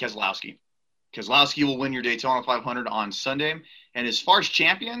 Brad Keselowski. Keselowski will win your Daytona 500 on Sunday. And as far as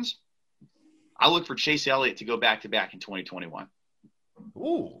champions, I look for Chase Elliott to go back-to-back in 2021.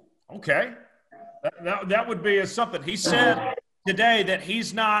 Ooh, okay. That would be something. He said today that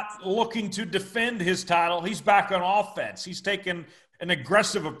he's not looking to defend his title. He's back on offense. He's taken – an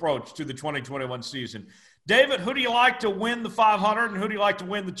aggressive approach to the 2021 season. David, who do you like to win the 500 and who do you like to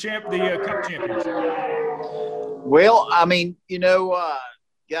win the Cup Championship? Well, I mean,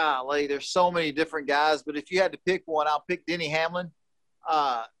 golly, there's so many different guys, but if you had to pick one, I'll pick Denny Hamlin.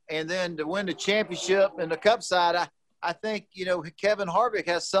 And then to win the championship and the Cup side, I think, Kevin Harvick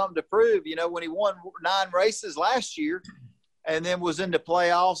has something to prove. When he won 9 races last year and then was in the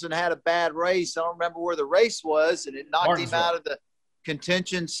playoffs and had a bad race, I don't remember where the race was, and it knocked him out of the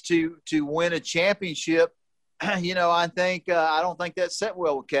contentions to win a championship. I don't think that set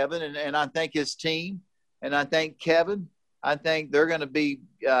well with Kevin and I think his team and I think Kevin, I think they're going to be,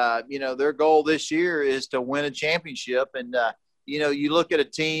 their goal this year is to win a championship. And, you look at a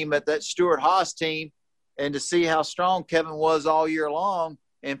team at that Stewart-Haas team and to see how strong Kevin was all year long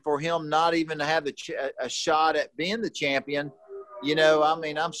and for him not even to have a shot at being the champion,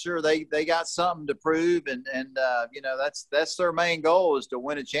 I'm sure they got something to prove, and that's their main goal is to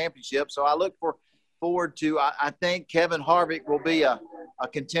win a championship. So I look forward to. I think Kevin Harvick will be a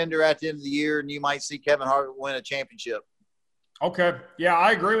contender at the end of the year, and you might see Kevin Harvick win a championship. Okay, yeah,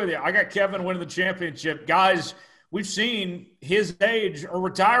 I agree with you. I got Kevin winning the championship, guys. We've seen his age are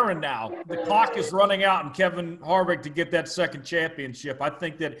retiring now. The clock is running out, and Kevin Harvick to get that second championship. I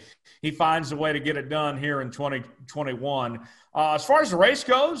think that he finds a way to get it done here in 2021. As far as the race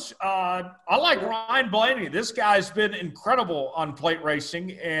goes, I like Ryan Blaney. This guy's been incredible on plate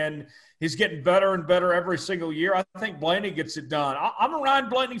racing, and he's getting better and better every single year. I think Blaney gets it done. I'm a Ryan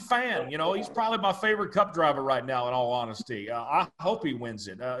Blaney fan. He's probably my favorite Cup driver right now, in all honesty. I hope he wins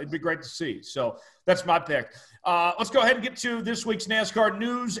it. It'd be great to see. So that's my pick. Let's go ahead and get to this week's NASCAR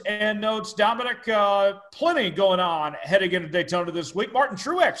news and notes. Dominic, plenty going on heading into Daytona this week. Martin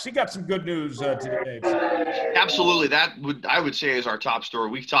Truex, he got some good news today. Absolutely. I would say is our top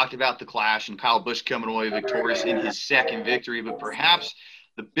story. We've talked about the clash and Kyle Busch coming away victorious in his second victory, but perhaps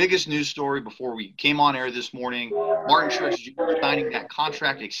the biggest news story before we came on air this morning, Martin Truex Jr. signing that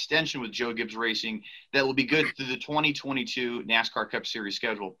contract extension with Joe Gibbs Racing that will be good through the 2022 NASCAR Cup Series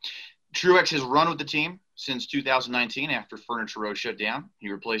schedule. Truex has run with the team since 2019 after Furniture Row shut down. He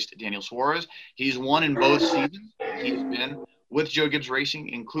replaced Daniel Suarez. He's won in both seasons. He's been with Joe Gibbs Racing,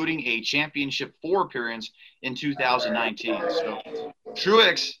 including a Championship 4 appearance in 2019. So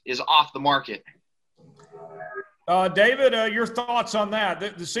Truex is off the market. David, your thoughts on that?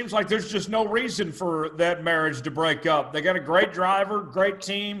 It seems like there's just no reason for that marriage to break up. They got a great driver, great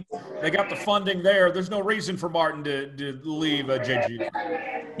team. They got the funding there. There's no reason for Martin to leave JG.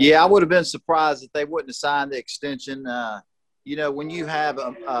 Yeah, I would have been surprised if they wouldn't have signed the extension. When you have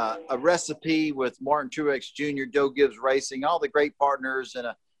a recipe with Martin Truex Jr., Joe Gibbs Racing, all the great partners,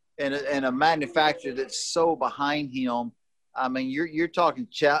 and a manufacturer that's so behind him, I mean, you're talking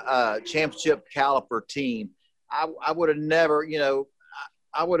championship caliber team. I would have never,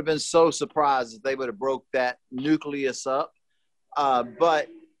 I would have been so surprised if they would have broke that nucleus up. But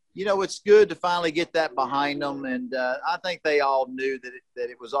it's good to finally get that behind them. And I think they all knew that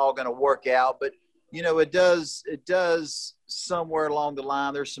it was all going to work out. But, it does somewhere along the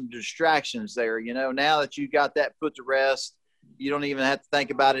line. There's some distractions there. Now that you got that put to rest, you don't even have to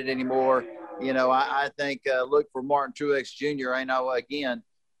think about it anymore. I think look for Martin Truex Jr. Again,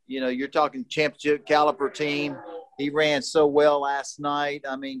 you're talking championship caliber team. He ran so well last night.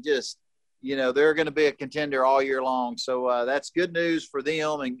 I mean, just, they're going to be a contender all year long. So that's good news for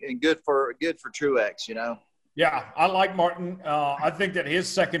them and good for Truex, Yeah, I like Martin. I think that his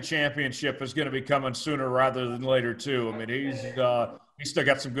second championship is going to be coming sooner rather than later, too. I mean, he's still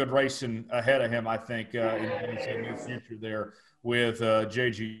got some good racing ahead of him, I think, in the near future there with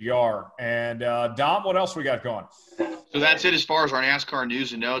JGR. And, Dom, what else we got going? So that's it as far as our NASCAR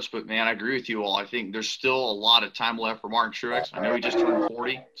news and notes. But, man, I agree with you all. I think there's still a lot of time left for Martin Truex. I know he just turned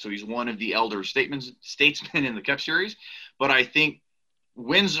 40, so he's one of the elder statesmen in the Cup Series. But I think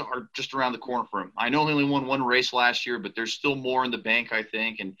wins are just around the corner for him. I know he only won one race last year, but there's still more in the bank, I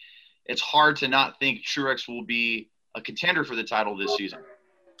think. And it's hard to not think Truex will be a contender for the title this season.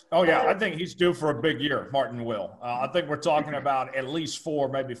 Oh, yeah, I think he's due for a big year, Martin will. I think we're talking about at least 4,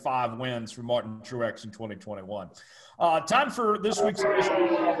 maybe 5 wins for Martin Truex in 2021. Time for this week's edition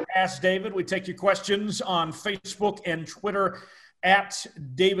of Ask David. We take your questions on Facebook and Twitter at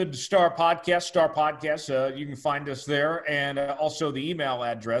David Starr Podcast, Star Podcast. You can find us there. And also the email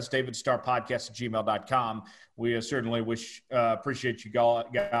address, davidstarpodcast@gmail.com. We certainly appreciate you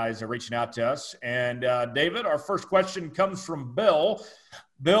guys reaching out to us. And David, our first question comes from Bill.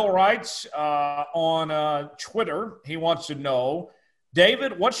 Bill writes on Twitter, he wants to know,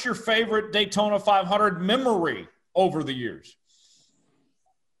 David, what's your favorite Daytona 500 memory over the years?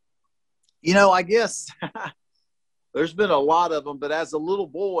 I guess there's been a lot of them, but as a little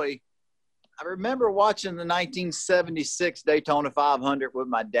boy, I remember watching the 1976 Daytona 500 with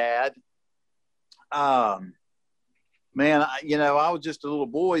my dad. Man, I was just a little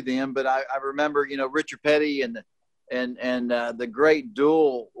boy then, but I remember, Richard Petty and the great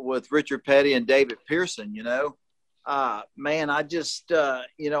duel with Richard Petty and David Pearson, man, I just,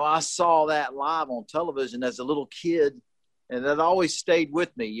 I saw that live on television as a little kid, and that always stayed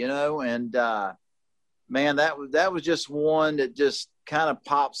with me, and, man, that was just one that just kind of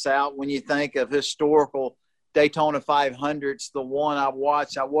pops out when you think of historical Daytona 500s. The one I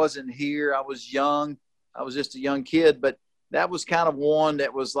watched, I wasn't here. I was young. I was just a young kid, but that was kind of one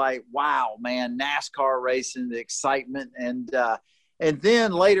that was like, wow, man, NASCAR racing, the excitement. And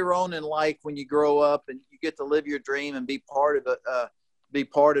then later on in life, when you grow up and you get to live your dream and be part of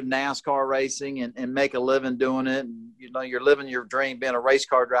NASCAR racing and make a living doing it. And, you're living your dream being a race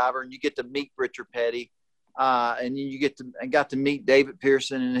car driver, and you get to meet Richard Petty. And you got to meet David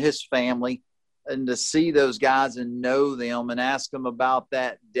Pearson and his family, and to see those guys and know them and ask them about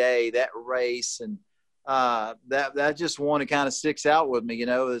that day, that race. And that just one that kind of sticks out with me,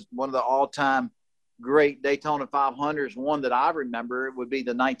 is one of the all-time great Daytona 500s. One that I remember would be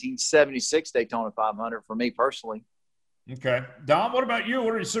the 1976 Daytona 500 for me personally. Okay. Dom, what about you?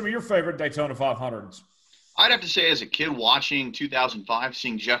 What are some of your favorite Daytona 500s? I'd have to say, as a kid watching 2005,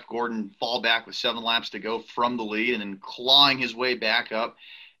 seeing Jeff Gordon fall back with 7 laps to go from the lead and then clawing his way back up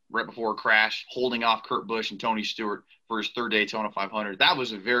right before a crash, holding off Kurt Busch and Tony Stewart for his third Daytona 500. That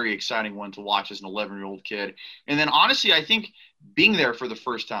was a very exciting one to watch as an 11-year-old kid. And then, honestly, I think being there for the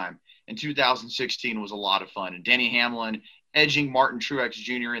first time in 2016 was a lot of fun. And Denny Hamlin edging Martin Truex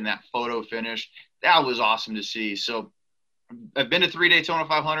Jr. in that photo finish, that was awesome to see. So I've been to 3 Daytona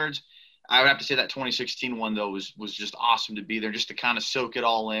 500s. I would have to say that 2016 one, though, was just awesome to be there, just to kind of soak it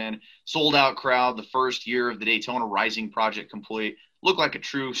all in. Sold-out crowd, the first year of the Daytona Rising project complete. Looked like a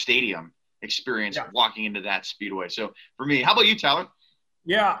true stadium experience walking into that speedway. So, for me, how about you, Tyler?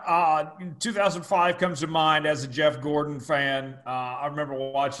 Yeah, 2005 comes to mind as a Jeff Gordon fan. I remember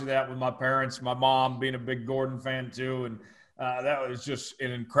watching that with my parents, my mom being a big Gordon fan too, and that was just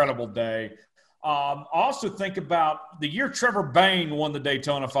an incredible day. Also think about the year Trevor Bayne won the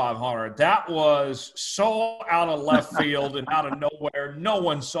Daytona 500. That was so out of left field and out of nowhere. No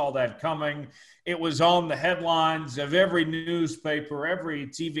one saw that coming. It was on the headlines of every newspaper, every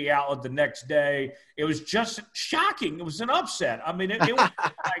TV outlet the next day. It was just shocking. It was an upset. I mean,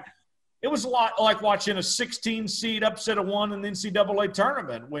 it was a lot like watching a 16 seed upset of one in the NCAA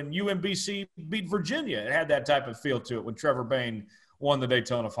tournament when UMBC beat Virginia. It had that type of feel to it when Trevor Bayne won the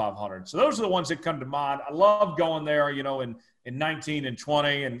Daytona 500. So those are the ones that come to mind. I love going there, in 19 and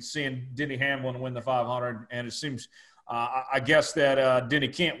 20 and seeing Denny Hamlin win the 500. And it seems, I guess that Denny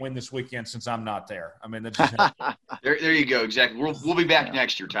can't win this weekend since I'm not there. I mean, that's just there you go. Exactly. We'll be back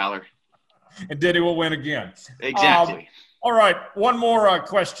next year, Tyler. And Denny will win again. Exactly. All right. One more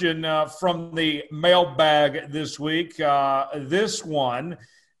question from the mailbag this week. This one,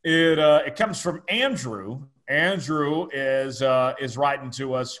 it comes from Andrew. Andrew is writing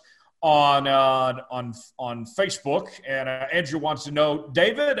to us on Facebook, and Andrew wants to know,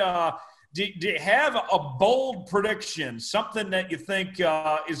 David, do you have a bold prediction, something that you think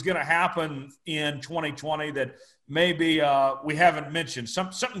is going to happen in 2020 that maybe we haven't mentioned,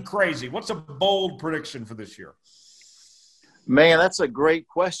 something crazy? What's a bold prediction for this year? Man, that's a great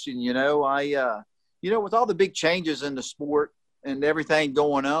question. With all the big changes in the sport and everything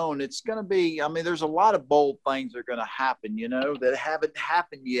going on, it's going to be, there's a lot of bold things that are going to happen, that haven't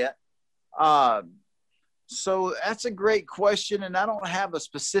happened yet. So that's a great question, and I don't have a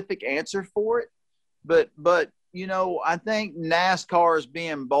specific answer for it. But I think NASCAR is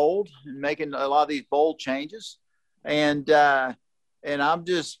being bold and making a lot of these bold changes. And I'm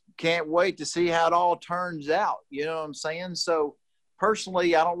just can't wait to see how it all turns out. You know what I'm saying? So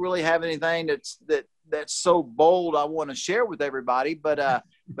personally, I don't really have anything that's so bold I want to share with everybody, but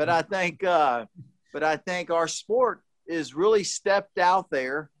I think our sport is really stepped out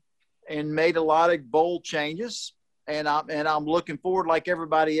there and made a lot of bold changes, and I'm looking forward, like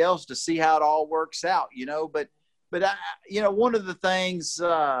everybody else, to see how it all works out. But one of the things,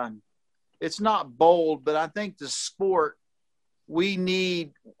 it's not bold, but I think the sport,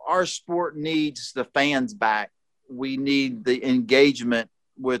 our sport needs the fans back. We need the engagement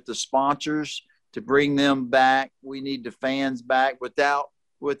with the sponsors to bring them back. We need the fans back. Without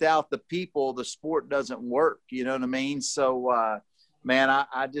the people, the sport doesn't work. You know what I mean? So, man,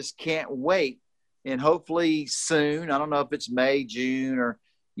 I just can't wait. And hopefully soon, I don't know if it's May, June, or,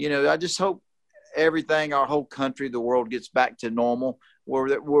 I just hope everything, our whole country, the world gets back to normal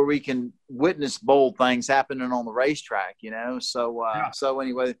where we can witness bold things happening on the racetrack, So, So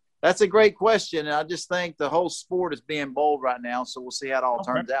anyway, that's a great question. And I just think the whole sport is being bold right now. So we'll see how it all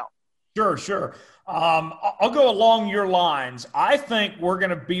turns out. Sure. I'll go along your lines. I think we're going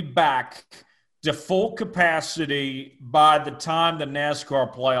to be back to full capacity by the time the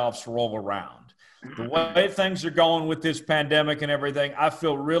NASCAR playoffs roll around. The way things are going with this pandemic and everything, I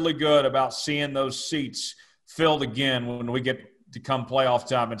feel really good about seeing those seats filled again when we get to come playoff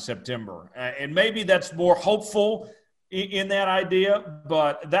time in September. And maybe that's more hopeful in that idea,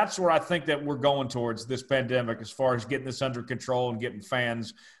 but that's where I think that we're going towards this pandemic as far as getting this under control and getting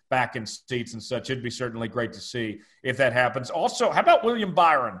fans back in seats and such. It'd be certainly great to see if that happens. Also, how about William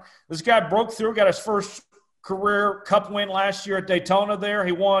Byron? This guy broke through, got his first career Cup win last year at Daytona there.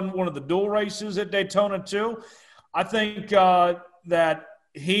 He won one of the dual races at Daytona too. I think that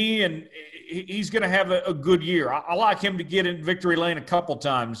he's going to have a good year. I like him to get in victory lane a couple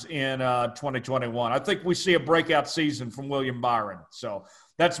times in 2021. I think we see a breakout season from William Byron. So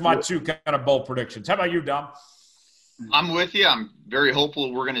that's my two kind of bold predictions. How about you, Dom? I'm with you. I'm very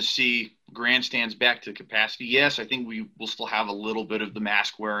hopeful we're going to see grandstands back to capacity. Yes, I think we will still have a little bit of the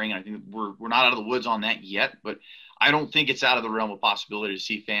mask wearing. I think we're not out of the woods on that yet, but I don't think it's out of the realm of possibility to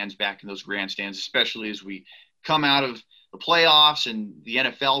see fans back in those grandstands, especially as we come out of the playoffs and the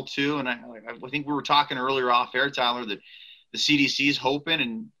NFL too. And I think we were talking earlier off air, Tyler, that the CDC is hoping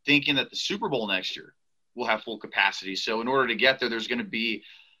and thinking that the Super Bowl next year will have full capacity. So in order to get there, there's going to be,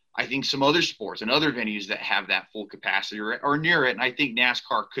 I think, some other sports and other venues that have that full capacity or near it. And I think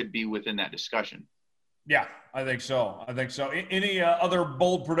NASCAR could be within that discussion. Yeah, I think so. Any other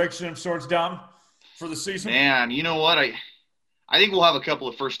bold prediction of sorts, Dom, for the season? Man, you know what? I think we'll have a couple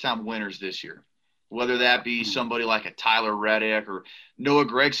of first-time winners this year, whether that be somebody like a Tyler Reddick or Noah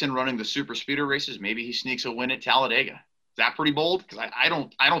Gragson running the super speeder races. Maybe he sneaks a win at Talladega. Is that pretty bold? Because I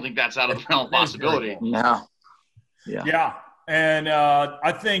don't think that's out of the realm of possibility. No. Yeah. And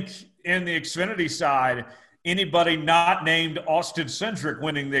I think in the Xfinity side, anybody not named Austin Cindric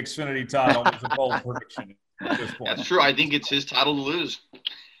winning the Xfinity title is a bold prediction at this point. That's true. I think it's his title to lose.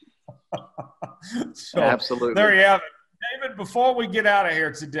 So, absolutely. There you have it. David, before we get out of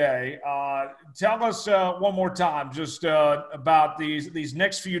here today, tell us one more time just about these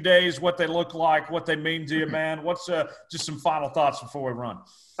next few days, what they look like, what they mean to you, man. What's just some final thoughts before we run?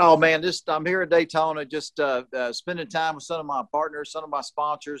 Oh, man, I'm here at Daytona just spending time with some of my partners, some of my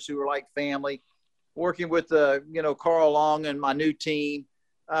sponsors who are like family, working with, Carl Long and my new team.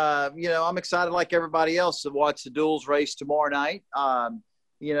 I'm excited like everybody else to watch the duels race tomorrow night.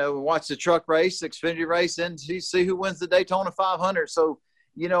 Watch the truck race, the Xfinity race, and see who wins the Daytona 500. So,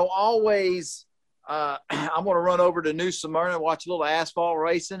 always I'm going to run over to New Smyrna and watch a little asphalt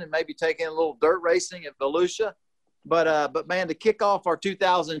racing and maybe take in a little dirt racing at Volusia. But man, to kick off our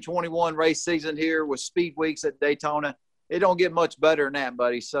 2021 race season here with Speed Weeks at Daytona, it don't get much better than that,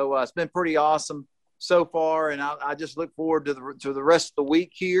 buddy. So it's been pretty awesome so far, and I just look forward to the rest of the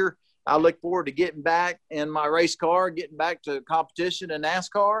week here. I look forward to getting back in my race car, getting back to competition in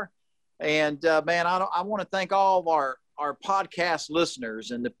NASCAR. And, man, I want to thank all of our podcast listeners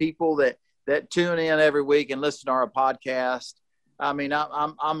and the people that tune in every week and listen to our podcast. I mean,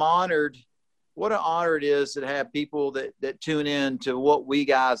 I'm honored. What an honor it is to have people that tune in to what we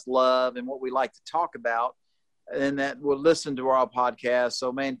guys love and what we like to talk about and that will listen to our podcast.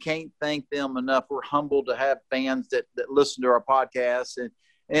 So, man, can't thank them enough. We're humbled to have fans that listen to our podcast.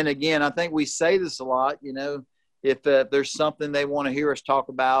 And again, I think we say this a lot, if there's something they want to hear us talk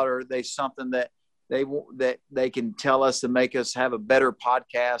about or there's something that they can tell us to make us have a better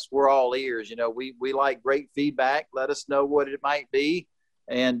podcast, we're all ears. We like great feedback. Let us know what it might be.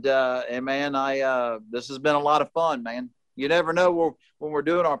 And man, this has been a lot of fun, man. You never know when we're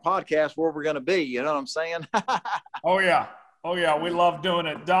doing our podcast where we're going to be. You know what I'm saying? Oh, yeah. We love doing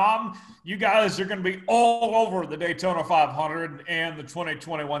it. Dom, you guys are going to be all over the Daytona 500 and the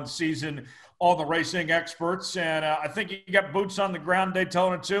 2021 season, all the racing experts. And I think you got boots on the ground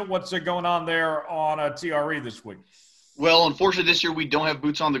Daytona too. What's going on there on TRE this week? Well, unfortunately, this year we don't have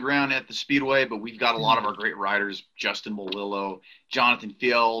boots on the ground at the Speedway, but we've got a lot of our great riders, Justin Melillo, Jonathan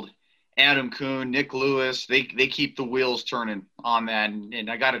Field, Adam Kuhn, Nick Lewis. They keep the wheels turning on that. And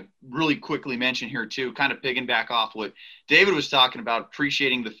I got to really quickly mention here, too, kind of piggyback off what David was talking about,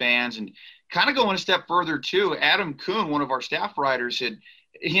 appreciating the fans and kind of going a step further, too. Adam Kuhn, one of our staff riders,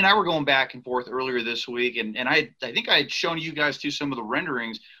 he and I were going back and forth earlier this week, and I think I had shown you guys, too, some of the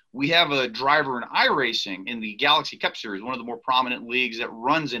renderings. We have a driver in iRacing in the Galaxy Cup Series, one of the more prominent leagues that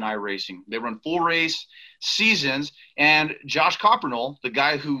runs in iRacing. They run full race seasons, and Josh Coppernoll, the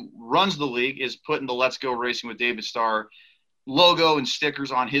guy who runs the league, is putting the Let's Go Racing with David Starr logo and stickers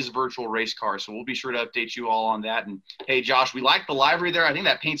on his virtual race car. So we'll be sure to update you all on that. And, hey, Josh, we like the livery there. I think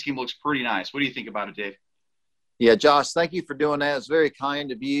that paint scheme looks pretty nice. What do you think about it, Dave? Yeah, Josh, thank you for doing that. It's very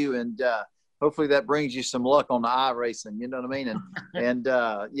kind of you, and hopefully that brings you some luck on the iRacing. You know what I mean? And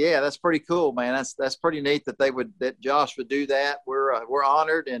yeah, that's pretty cool, man. That's pretty neat that Josh would do that. We're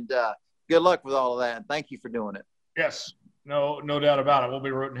honored, and good luck with all of that. And thank you for doing it. Yes, no doubt about it. We'll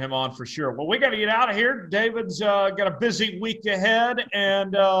be rooting him on for sure. Well, we got to get out of here. David's got a busy week ahead,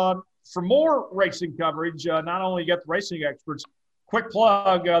 and for more racing coverage, not only you got the racing experts. Quick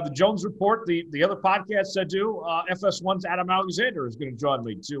plug, the Jones Report, the other podcasts I do, FS1's Adam Alexander is going to join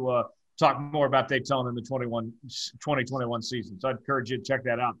me to talk more about Daytona in the 2021 season. So I'd encourage you to check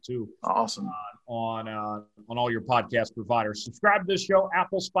that out too. Awesome. On all your podcast providers. Subscribe to this show,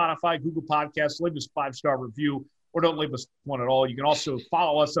 Apple, Spotify, Google Podcasts. Leave us a 5-star review or don't leave us one at all. You can also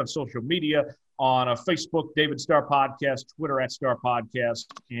follow us on social media on Facebook, David Starr Podcast, Twitter @Starr Podcast,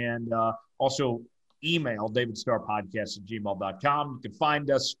 and also email davidstarpodcast@gmail.com. You can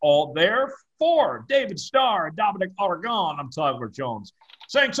find us all there. For David Starr and Dominic Aragon, I'm Tyler Jones.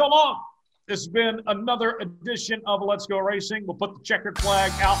 Saying so long. This has been another edition of Let's Go Racing. We'll put the checkered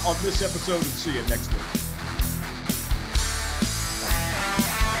flag out on this episode and see you next week.